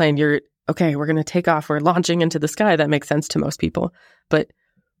an airplane, we're going to take off. We're launching into the sky. That makes sense to most people. But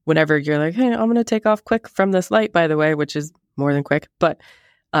whenever you're like, hey, I'm going to take off quick from this light, by the way, which is more than quick. But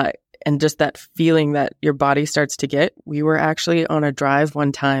and just that feeling that your body starts to get. We were actually on a drive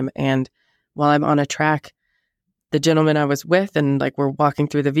one time, and while I'm on a track, the gentleman I was with and we're walking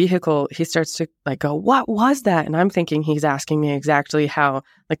through the vehicle, he starts to go, what was that? And I'm thinking he's asking me exactly how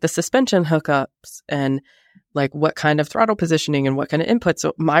the suspension hookups and what kind of throttle positioning and what kind of input.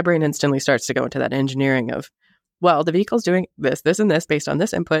 So my brain instantly starts to go into that engineering of, well, the vehicle's doing this, this, and this based on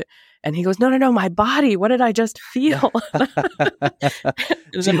this input. And he goes, no, my body. What did I just feel?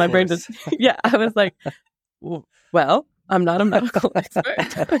 And then my brain just, I was like, well, I'm not a medical expert.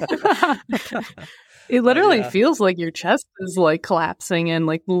 It literally feels like your chest is collapsing and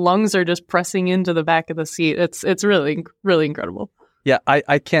lungs are just pressing into the back of the seat. It's really, really incredible. Yeah,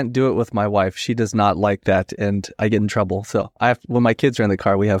 I can't do it with my wife. She does not like that, and I get in trouble. So when my kids are in the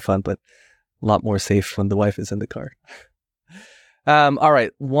car, we have fun, but a lot more safe when the wife is in the car. All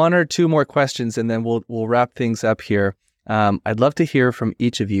right, 1 or 2 more questions, and then we'll wrap things up here. I'd love to hear from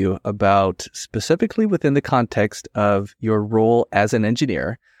each of you about, specifically within the context of your role as an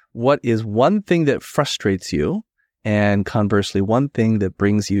engineer, what is one thing that frustrates you, and conversely, one thing that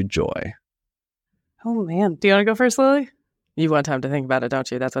brings you joy? Oh, man. Do you want to go first, Lily? You want time to think about it,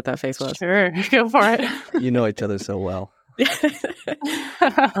 don't you? That's what that face was. Sure. Go for it. You know each other so well.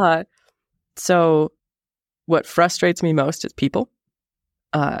 So what frustrates me most is people,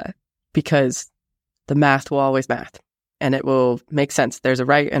 because the math will always math. and it will make sense. There's a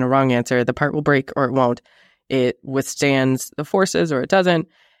right and a wrong answer. The part will break or it won't. It withstands the forces or it doesn't.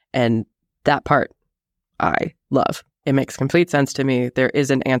 And that part I love. It makes complete sense to me. There is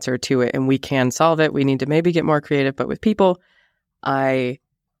an answer to it and we can solve it. We need to maybe get more creative, but with people, it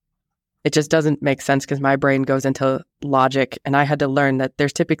just doesn't make sense because my brain goes into logic. And I had to learn that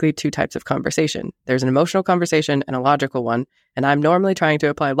there's typically two types of conversation. There's an emotional conversation and a logical one. And I'm normally trying to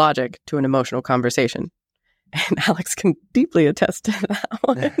apply logic to an emotional conversation. And Alex can deeply attest to that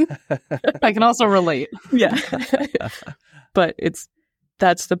one. I can also relate. Yeah. But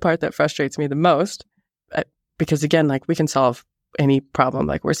that's the part that frustrates me the most. Because again, like we can solve any problem.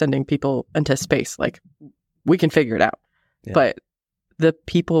 Like we're sending people into space. Like we can figure it out. Yeah. But the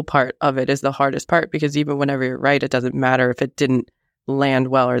people part of it is the hardest part because even whenever you're right, it doesn't matter if it didn't land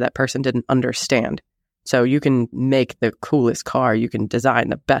well or that person didn't understand. So you can make the coolest car, you can design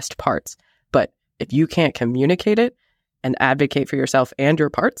the best parts, but if you can't communicate it and advocate for yourself and your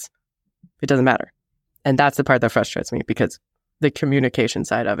parts, it doesn't matter. And that's the part that frustrates me because the communication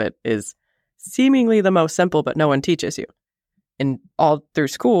side of it is seemingly the most simple, but no one teaches you. And all through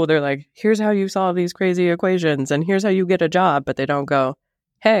school, they're like, here's how you solve these crazy equations and here's how you get a job. But they don't go,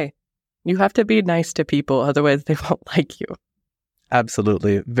 hey, you have to be nice to people. Otherwise, they won't like you.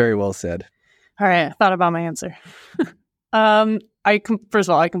 Absolutely. Very well said. All right. I thought about my answer. First of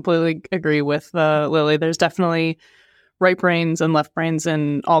all, I completely agree with Lily. There's definitely right brains and left brains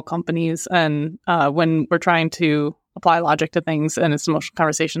in all companies. And when we're trying to apply logic to things and it's an emotional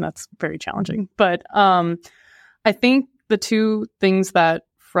conversation, that's very challenging. But I think the two things that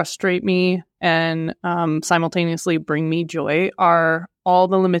frustrate me and simultaneously bring me joy are all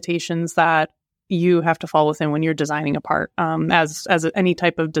the limitations that you have to fall within when you're designing a part. As any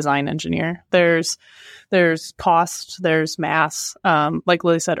type of design engineer, there's cost, there's mass. Like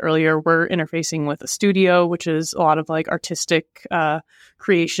Lily said earlier, we're interfacing with a studio, which is a lot of like artistic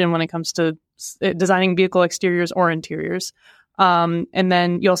creation when it comes to designing vehicle exteriors or interiors. And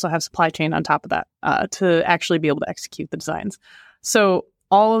then you also have supply chain on top of that to actually be able to execute the designs. So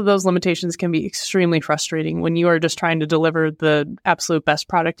all of those limitations can be extremely frustrating when you are just trying to deliver the absolute best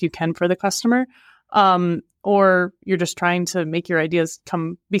product you can for the customer, or you're just trying to make your ideas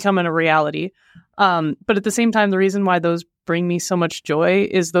become a reality. But at the same time, the reason why those bring me so much joy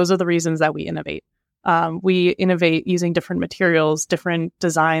is those are the reasons that we innovate. We innovate using different materials, different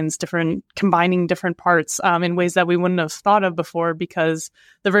designs, combining different parts in ways that we wouldn't have thought of before because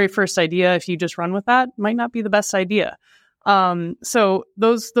the very first idea, if you just run with that, might not be the best idea. So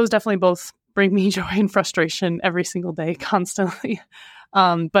those definitely both bring me joy and frustration every single day, constantly.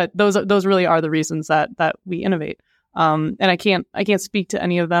 But those really are the reasons that we innovate. And I can't speak to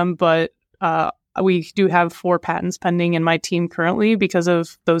any of them, but we do have 4 patents pending in my team currently because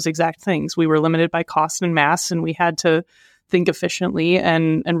of those exact things. We were limited by cost and mass, and we had to think efficiently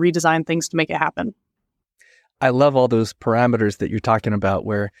and redesign things to make it happen. I love all those parameters that you're talking about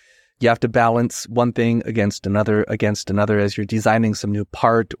where you have to balance one thing against another as you're designing some new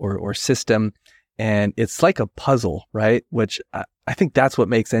part or system. And it's like a puzzle, right? Which I think that's what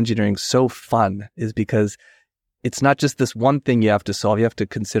makes engineering so fun is because it's not just this one thing you have to solve. You have to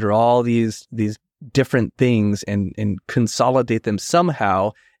consider all these different things and consolidate them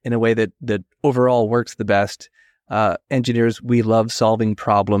somehow in a way that overall works the best. Engineers, we love solving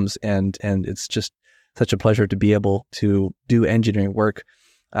problems and it's just such a pleasure to be able to do engineering work.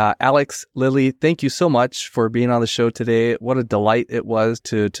 Alex, Lily, thank you so much for being on the show today. What a delight it was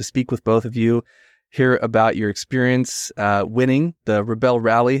to speak with both of you, hear about your experience winning the Rebelle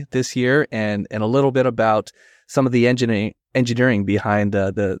Rally this year, and a little bit about some of the engineering behind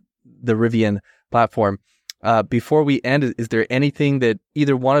the Rivian platform. Before we end, is there anything that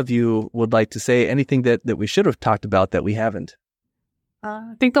either one of you would like to say, anything that we should have talked about that we haven't?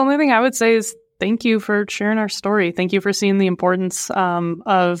 I think the only thing I would say is thank you for sharing our story. Thank you for seeing the importance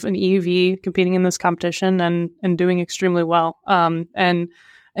of an EV competing in this competition and doing extremely well. And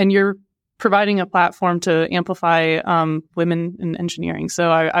you're providing a platform to amplify women in engineering.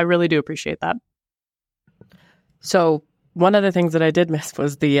 So I really do appreciate that. So one of the things that I did miss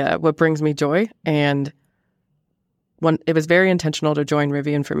was the what brings me joy. And it was very intentional to join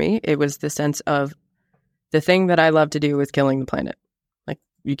Rivian for me. It was the sense of the thing that I love to do is killing the planet.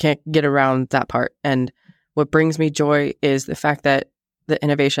 You can't get around that part. And what brings me joy is the fact that the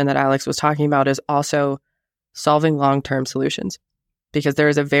innovation that Alex was talking about is also solving long-term solutions, because there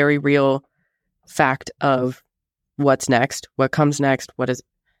is a very real fact of what's next, what comes next, what is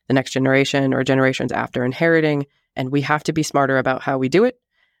the next generation or generations after inheriting. And we have to be smarter about how we do it.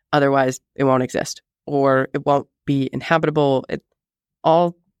 Otherwise, it won't exist or it won't be inhabitable.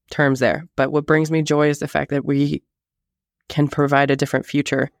 All terms there. But what brings me joy is the fact that we can provide a different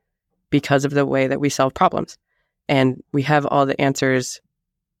future because of the way that we solve problems. And we have all the answers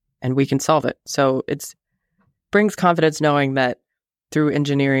and we can solve it. So it brings confidence knowing that through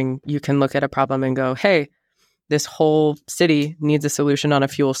engineering, you can look at a problem and go, hey, this whole city needs a solution on a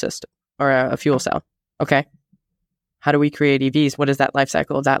fuel system or a fuel cell. Okay. How do we create EVs? What does that life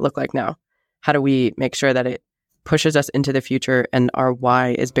cycle of that look like now? How do we make sure that it pushes us into the future and our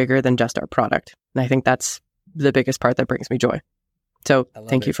why is bigger than just our product? And I think that's the biggest part that brings me joy. So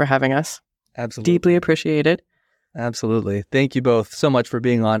thank you for having us. Absolutely. Deeply appreciated. Absolutely. Thank you both so much for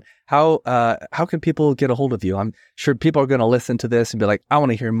being on. How can people get a hold of you? I'm sure people are going to listen to this and be like, I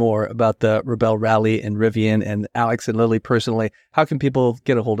want to hear more about the Rebelle Rally and Rivian and Alex and Lilly personally. How can people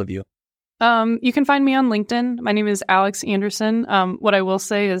get a hold of you? You can find me on LinkedIn. My name is Alex Anderson. What I will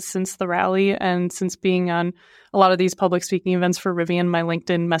say is since the rally and since being on a lot of these public speaking events for Rivian, my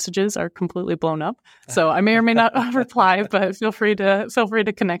LinkedIn messages are completely blown up. So I may or may not reply, but feel free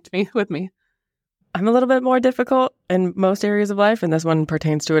to connect with me. I'm a little bit more difficult in most areas of life, and this one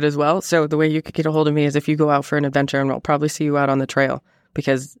pertains to it as well. So the way you could get a hold of me is if you go out for an adventure, and we'll probably see you out on the trail,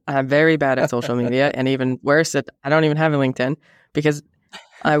 because I'm very bad at social media, and even worse, I don't even have a LinkedIn, because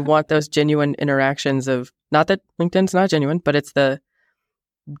I want those genuine interactions of, not that LinkedIn's not genuine, but it's the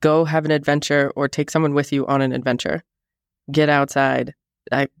go have an adventure or take someone with you on an adventure. Get outside.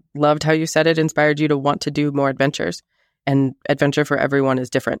 I loved how you said it inspired you to want to do more adventures, and adventure for everyone is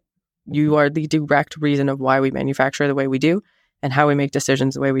different. You are the direct reason of why we manufacture the way we do and how we make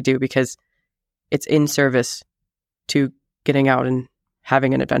decisions the way we do, because it's in service to getting out and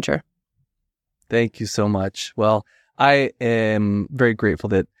having an adventure. Thank you so much. Well, I am very grateful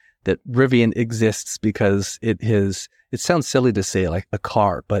that Rivian exists, because it sounds silly to say like a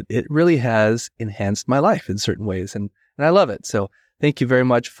car, but it really has enhanced my life in certain ways. And I love it. So thank you very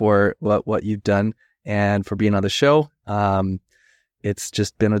much for what you've done and for being on the show. It's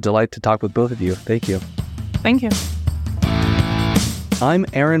just been a delight to talk with both of you. Thank you. Thank you. I'm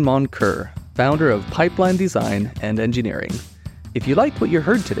Aaron Monker, founder of Pipeline Design and Engineering. If you liked what you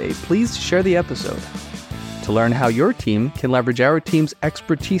heard today, please share the episode. To learn how your team can leverage our team's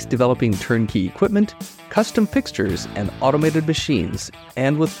expertise developing turnkey equipment, custom fixtures, and automated machines,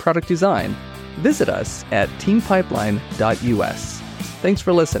 and with product design, visit us at teampipeline.us. Thanks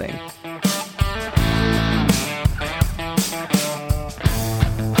for listening.